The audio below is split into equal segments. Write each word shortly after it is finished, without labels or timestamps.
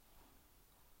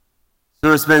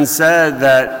So it's been said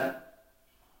that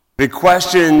the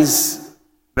questions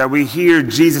that we hear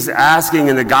Jesus asking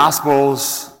in the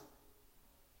Gospels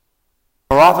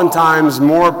are oftentimes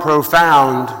more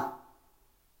profound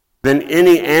than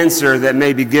any answer that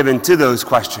may be given to those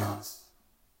questions.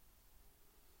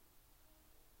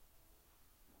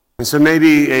 And so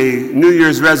maybe a New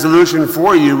Year's resolution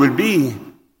for you would be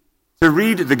to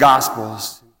read the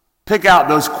Gospels, pick out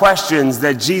those questions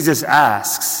that Jesus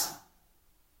asks,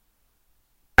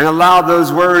 and allow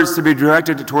those words to be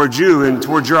directed towards you and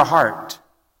towards your heart.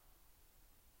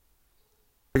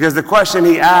 Because the question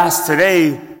he asks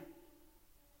today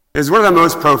is one of the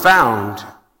most profound.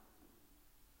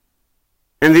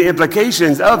 And the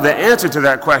implications of the answer to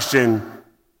that question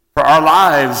for our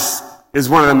lives is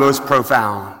one of the most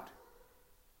profound.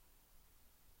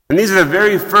 And these are the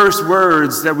very first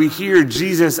words that we hear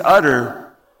Jesus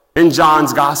utter in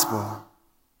John's Gospel.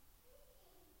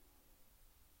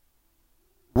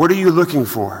 What are you looking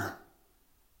for?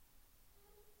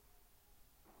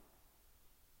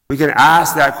 We can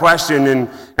ask that question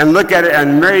and look at it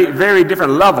on very, very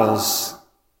different levels.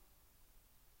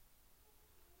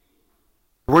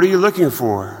 What are you looking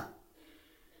for?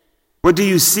 What do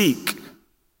you seek?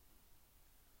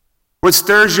 What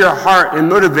stirs your heart and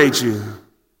motivates you?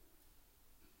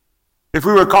 If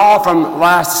we recall from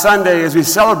last Sunday as we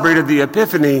celebrated the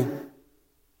Epiphany,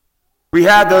 we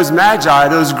had those magi,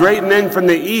 those great men from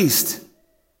the East,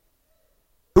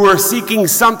 who were seeking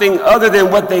something other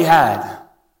than what they had.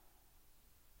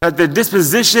 That the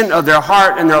disposition of their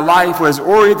heart and their life was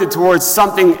oriented towards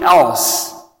something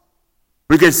else.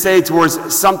 We could say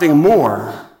towards something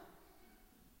more.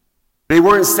 They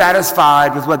weren't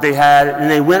satisfied with what they had, and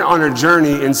they went on a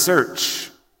journey in search.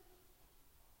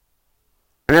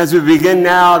 And as we begin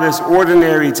now this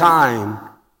ordinary time,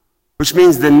 which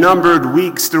means the numbered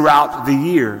weeks throughout the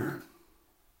year,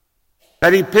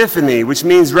 that Epiphany, which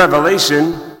means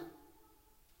revelation,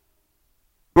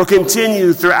 will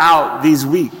continue throughout these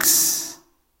weeks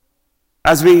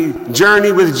as we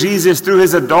journey with Jesus through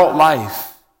his adult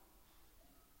life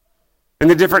and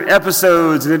the different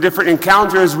episodes and the different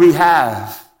encounters we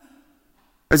have.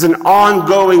 There's an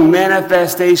ongoing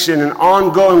manifestation, an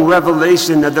ongoing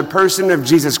revelation of the person of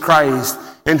Jesus Christ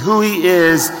and who he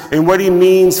is and what he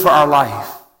means for our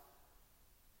life.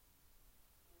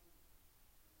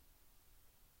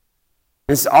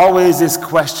 It's always this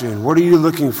question, what are you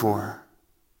looking for?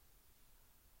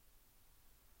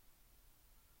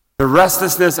 The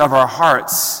restlessness of our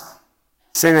hearts,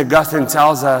 St. Augustine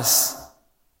tells us,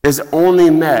 is only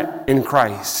met in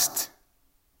Christ.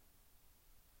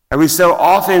 And we so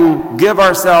often give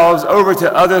ourselves over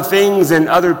to other things and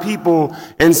other people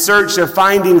in search of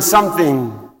finding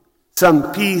something,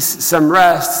 some peace, some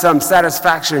rest, some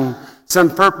satisfaction,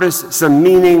 some purpose, some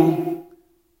meaning,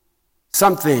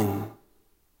 something.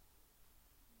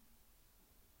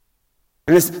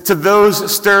 And it's to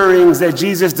those stirrings that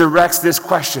Jesus directs this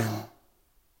question.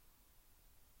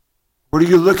 What are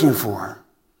you looking for?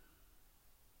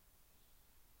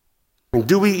 And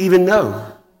do we even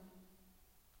know?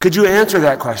 Could you answer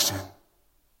that question?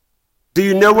 Do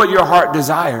you know what your heart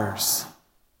desires?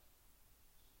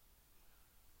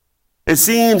 It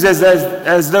seems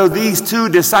as though these two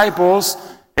disciples,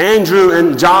 Andrew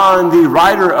and John, the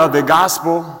writer of the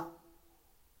gospel,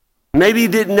 maybe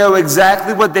didn't know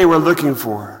exactly what they were looking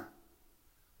for.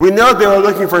 We know they were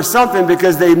looking for something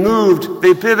because they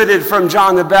pivoted from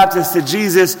John the Baptist to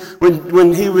Jesus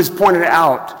when he was pointed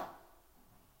out.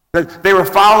 That they were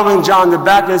following John the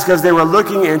Baptist because they were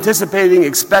looking, anticipating,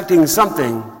 expecting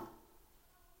something.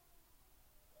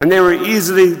 And they were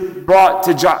easily brought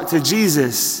to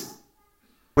Jesus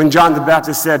when John the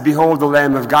Baptist said, "Behold the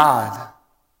Lamb of God."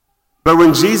 But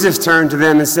when Jesus turned to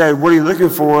them and said, "What are you looking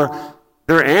for?"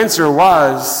 their answer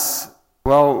was,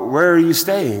 "Well, where are you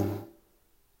staying?"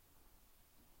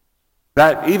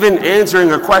 That even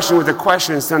answering a question with a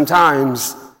question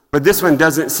sometimes, but this one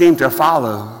doesn't seem to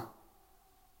follow.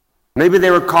 Maybe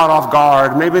they were caught off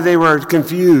guard. Maybe they were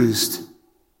confused.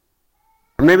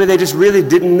 Or maybe they just really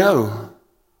didn't know.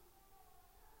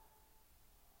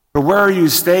 But where are you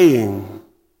staying?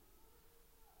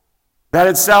 That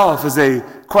itself is a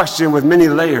question with many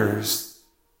layers.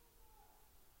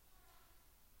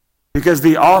 Because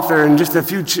the author, in just a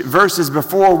few verses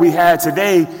before we had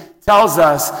today, tells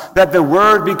us that the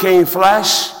Word became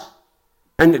flesh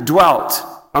and dwelt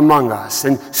among us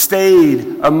and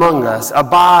stayed among us,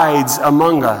 abides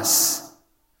among us.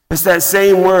 It's that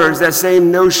same word, that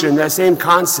same notion, that same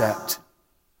concept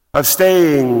of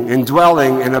staying and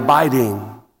dwelling and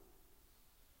abiding.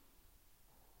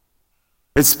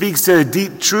 It speaks to a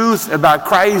deep truth about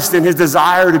Christ and his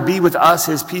desire to be with us,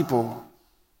 his people.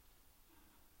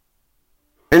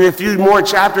 And a few more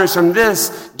chapters from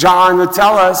this, John would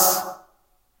tell us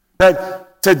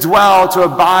that to dwell, to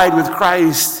abide with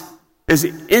Christ is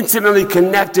intimately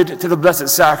connected to the Blessed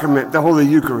Sacrament, the Holy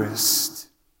Eucharist.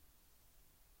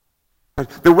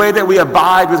 The way that we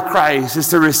abide with Christ is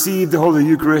to receive the Holy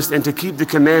Eucharist and to keep the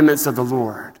commandments of the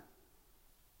Lord.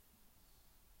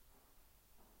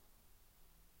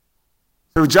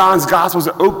 So John's Gospel is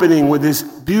opening with this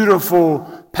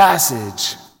beautiful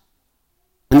passage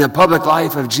in the public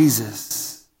life of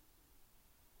Jesus.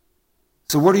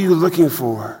 So what are you looking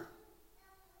for?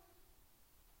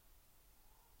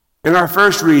 In our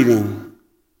first reading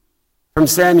from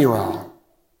Samuel,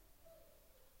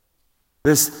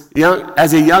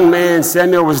 as a young man,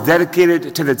 Samuel was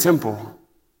dedicated to the temple.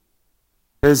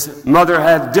 His mother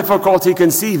had difficulty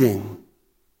conceiving,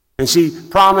 and she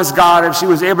promised God if she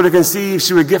was able to conceive,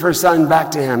 she would give her son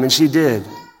back to him, and she did.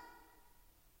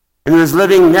 And he was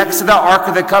living next to the Ark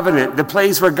of the Covenant, the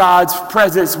place where God's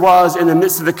presence was in the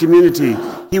midst of the community.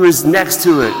 He was next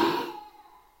to it.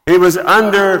 And he was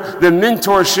under the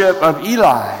mentorship of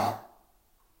Eli.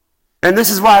 And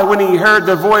this is why when he heard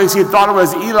the voice, he thought it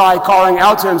was Eli calling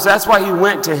out to him. So that's why he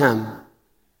went to him.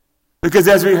 Because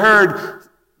as we heard,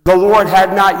 the Lord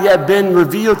had not yet been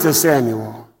revealed to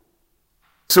Samuel.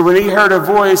 So when he heard a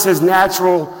voice, his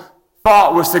natural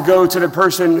thought was to go to the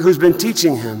person who's been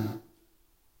teaching him.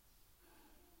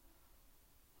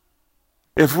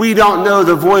 If we don't know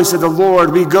the voice of the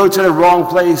Lord, we go to the wrong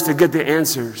place to get the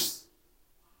answers.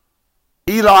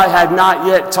 Eli had not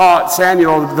yet taught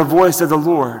Samuel the voice of the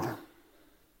Lord.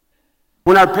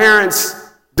 When our parents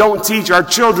don't teach our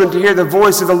children to hear the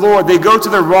voice of the Lord, they go to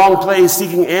the wrong place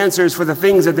seeking answers for the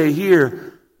things that they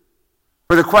hear,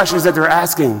 for the questions that they're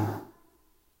asking.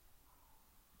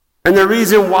 And the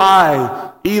reason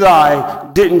why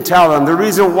Eli didn't tell him, the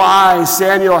reason why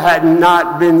Samuel had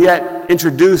not been yet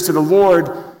introduced to the Lord,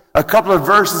 a couple of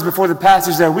verses before the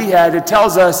passage that we had, it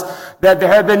tells us that there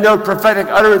had been no prophetic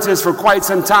utterances for quite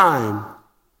some time.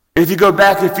 If you go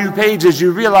back a few pages,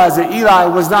 you realize that Eli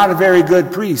was not a very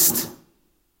good priest.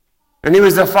 And he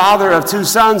was the father of two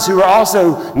sons who were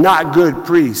also not good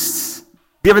priests,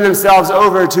 giving themselves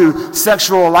over to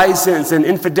sexual license and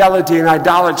infidelity and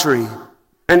idolatry.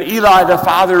 And Eli, the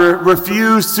father,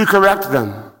 refused to correct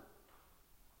them.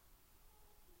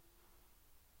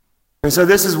 And so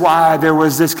this is why there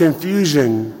was this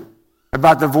confusion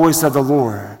about the voice of the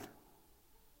Lord.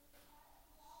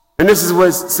 And this is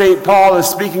what St. Paul is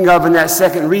speaking of in that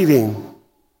second reading.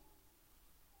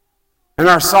 In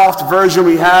our soft version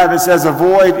we have, it says,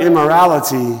 avoid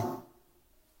immorality.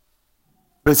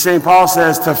 But St. Paul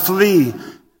says to flee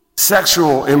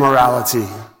sexual immorality.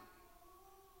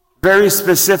 Very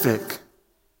specific.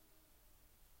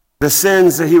 The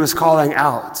sins that he was calling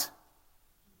out.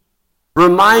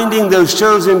 Reminding those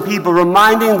chosen people,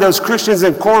 reminding those Christians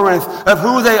in Corinth of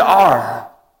who they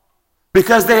are.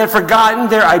 Because they had forgotten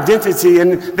their identity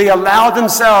and they allowed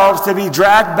themselves to be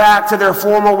dragged back to their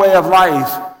former way of life.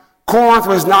 Corinth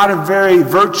was not a very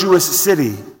virtuous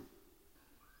city.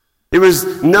 It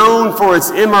was known for its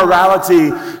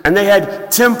immorality, and they had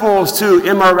temples to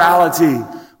immorality,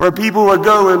 where people would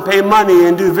go and pay money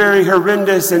and do very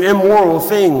horrendous and immoral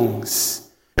things.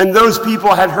 And those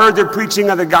people had heard the preaching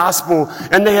of the gospel,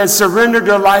 and they had surrendered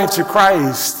their life to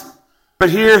Christ. But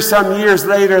here, some years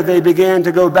later, they began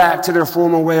to go back to their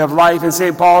former way of life, and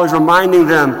St. Paul is reminding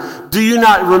them, do you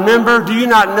not remember, do you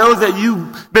not know that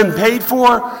you've been paid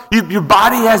for? Your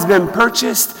body has been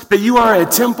purchased, that you are a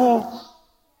temple?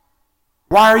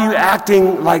 Why are you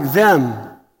acting like them?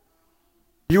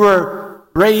 You were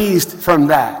raised from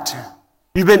that.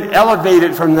 You've been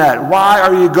elevated from that. Why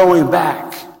are you going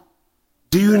back?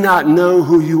 Do you not know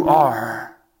who you are?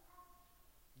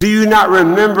 Do you not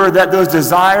remember that those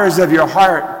desires of your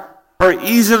heart are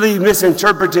easily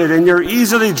misinterpreted and you're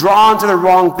easily drawn to the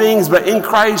wrong things, but in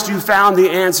Christ you found the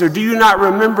answer? Do you not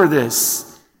remember this?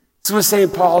 That's what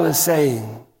St. Paul is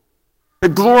saying. To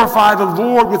glorify the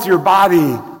Lord with your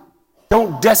body.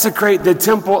 Don't desecrate the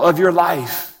temple of your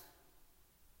life.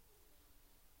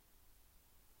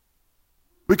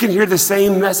 We can hear the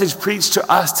same message preached to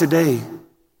us today.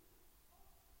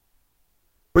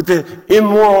 With the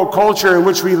immoral culture in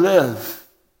which we live,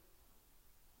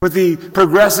 with the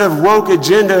progressive woke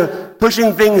agenda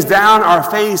pushing things down our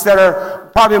face that are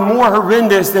probably more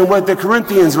horrendous than what the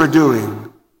Corinthians were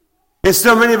doing. And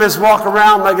so many of us walk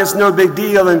around like it's no big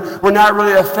deal and we're not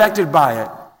really affected by it.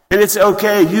 And it's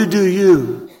okay, you do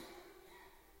you.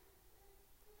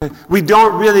 We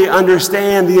don't really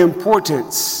understand the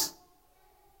importance,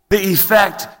 the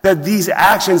effect that these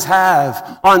actions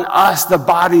have on us, the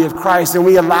body of Christ, and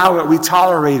we allow it, we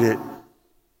tolerate it.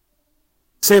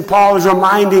 St. Paul is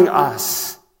reminding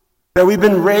us that we've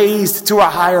been raised to a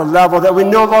higher level, that we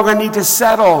no longer need to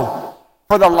settle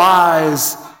for the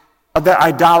lies of the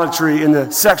idolatry and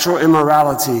the sexual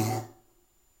immorality.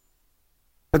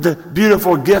 That the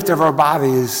beautiful gift of our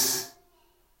bodies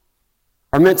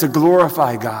are meant to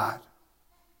glorify God.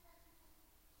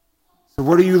 So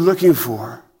what are you looking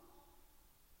for?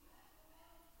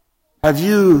 Have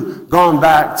you gone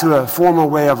back to a former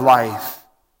way of life?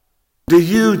 Do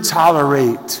you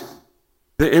tolerate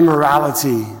the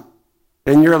immorality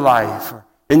in your life, or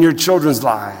in your children's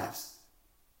lives?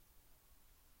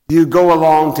 Do you go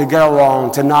along to get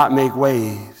along, to not make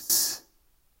waves?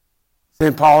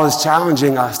 St. Paul is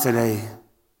challenging us today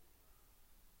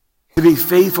to be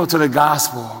faithful to the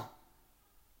gospel,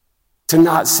 to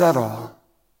not settle.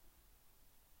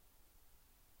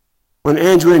 When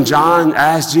Andrew and John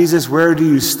asked Jesus, "Where do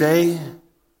you stay?"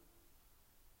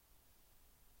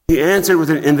 he answered with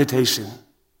an invitation.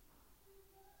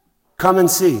 Come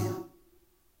and see.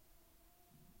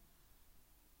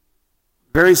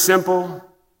 Very simple,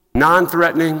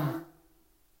 non-threatening.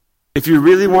 If you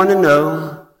really want to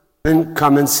know, then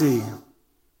come and see.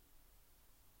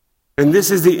 And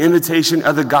this is the invitation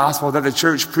of the gospel that the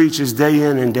church preaches day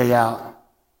in and day out.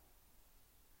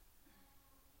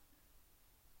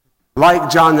 Like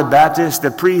John the Baptist,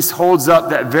 the priest holds up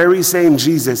that very same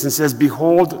Jesus and says,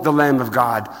 "Behold the Lamb of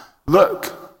God.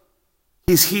 Look,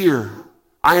 he's here.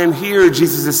 I am here,"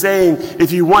 Jesus is saying.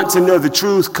 If you want to know the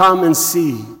truth, come and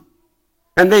see.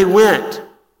 And they went,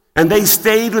 and they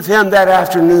stayed with him that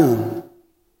afternoon.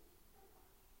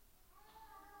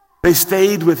 They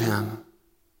stayed with him.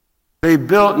 They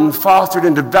built and fostered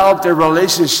and developed a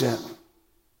relationship.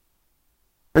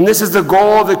 And this is the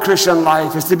goal of the Christian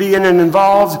life, is to be in an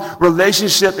involved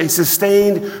relationship, a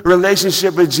sustained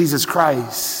relationship with Jesus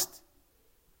Christ.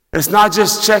 It's not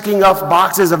just checking off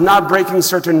boxes of not breaking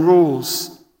certain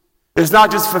rules. It's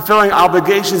not just fulfilling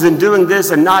obligations and doing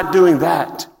this and not doing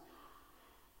that.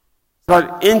 It's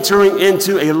about entering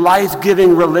into a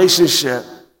life-giving relationship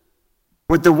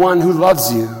with the one who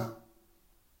loves you.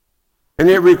 And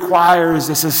it requires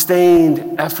a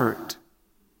sustained effort,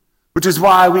 which is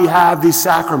why we have these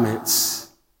sacraments.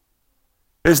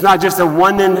 It's not just a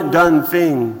one-and-done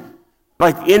thing.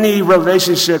 Like any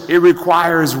relationship, it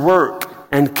requires work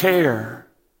and care.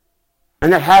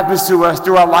 And that happens to us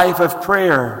through our life of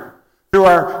prayer, through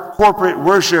our corporate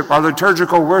worship, our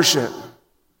liturgical worship,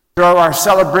 through our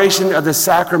celebration of the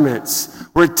sacraments.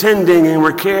 We're tending and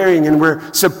we're caring and we're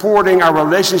supporting our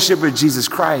relationship with Jesus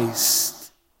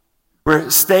Christ.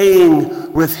 We're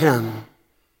staying with him.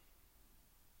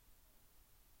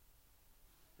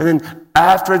 And then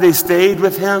after they stayed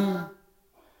with him,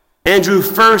 Andrew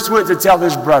first went to tell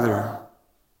his brother,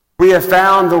 "We have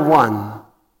found the one.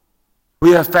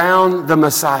 We have found the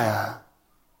Messiah,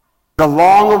 the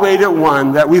long-awaited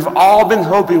one that we've all been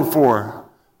hoping for.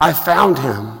 I found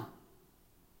him."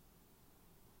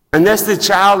 And that's the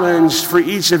challenge for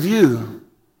each of you.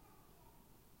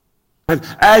 And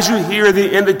as you hear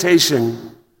the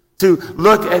invitation to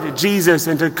look at Jesus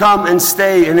and to come and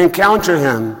stay and encounter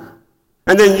him,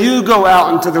 and then you go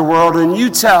out into the world and you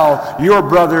tell your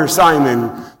brother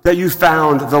Simon that you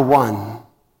found the one.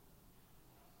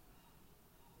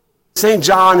 St.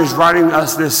 John is writing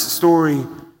us this story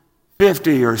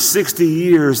 50 or 60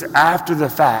 years after the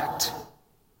fact.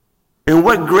 In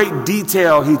what great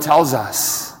detail he tells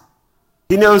us.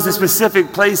 He knows the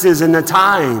specific places and the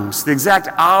times, the exact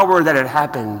hour that it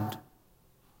happened.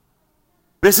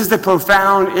 This is the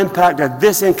profound impact that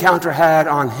this encounter had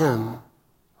on him.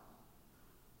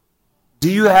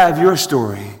 Do you have your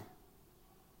story?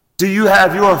 Do you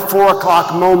have your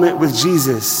 4:00 moment with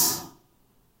Jesus?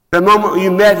 The moment when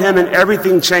you met him and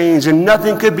everything changed and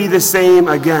nothing could be the same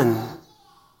again.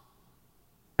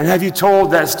 And have you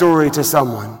told that story to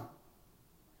someone?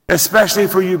 Especially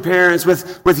for you parents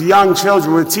with young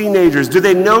children, with teenagers. Do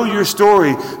they know your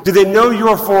story? Do they know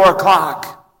your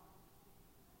 4:00?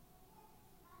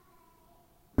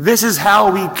 This is how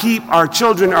we keep our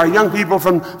children, our young people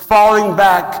from falling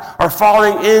back or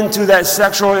falling into that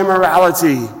sexual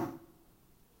immorality.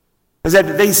 Is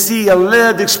that they see a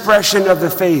lived expression of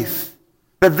the faith.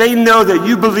 That they know that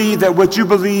you believe that what you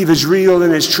believe is real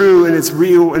and it's true and it's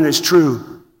real and it's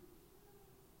true.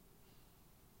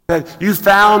 That you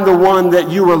found the one that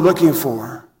you were looking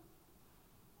for.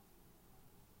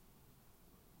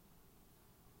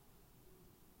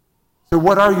 So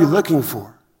what are you looking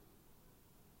for?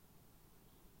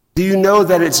 Do you know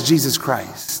that it's Jesus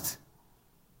Christ?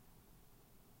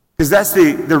 Because that's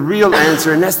the real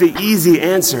answer and that's the easy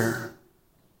answer.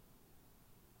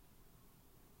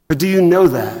 But do you know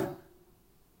that?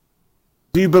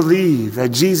 Do you believe that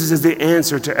Jesus is the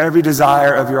answer to every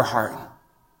desire of your heart?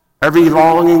 Every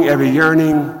longing, every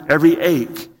yearning, every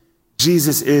ache,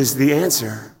 Jesus is the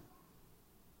answer.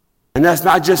 And that's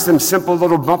not just some simple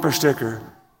little bumper sticker.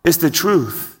 It's the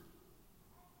truth.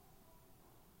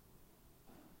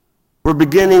 We're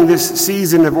beginning this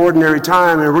season of ordinary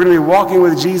time, and we're going to be walking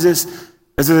with Jesus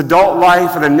as an adult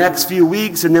life for the next few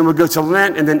weeks, and then we'll go to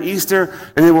Lent, and then Easter,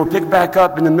 and then we'll pick back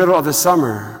up in the middle of the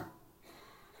summer.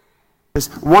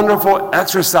 This wonderful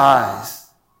exercise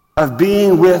of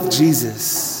being with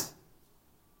Jesus.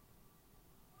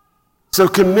 So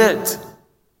commit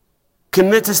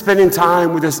to spending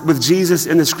time with Jesus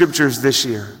in the scriptures this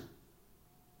year.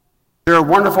 There are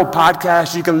wonderful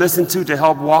podcasts you can listen to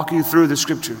help walk you through the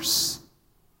scriptures.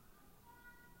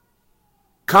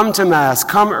 Come to Mass,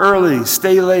 come early,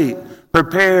 stay late,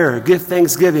 prepare, give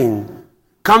thanksgiving.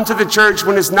 Come to the church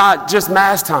when it's not just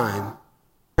Mass time,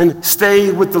 and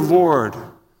stay with the Lord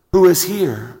who is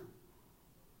here.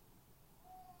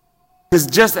 Because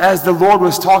just as the Lord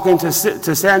was talking to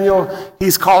Samuel,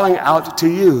 he's calling out to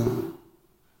you.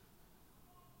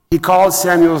 He called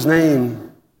Samuel's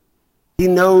name. He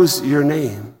knows your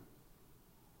name.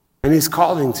 And he's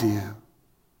calling to you,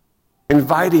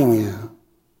 inviting you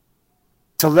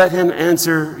to let him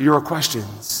answer your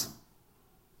questions.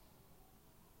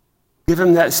 Give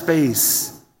him that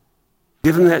space.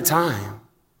 Give him that time.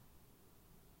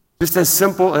 Just as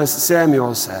simple as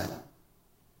Samuel said,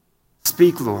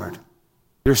 "Speak, Lord,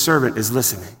 your servant is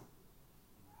listening."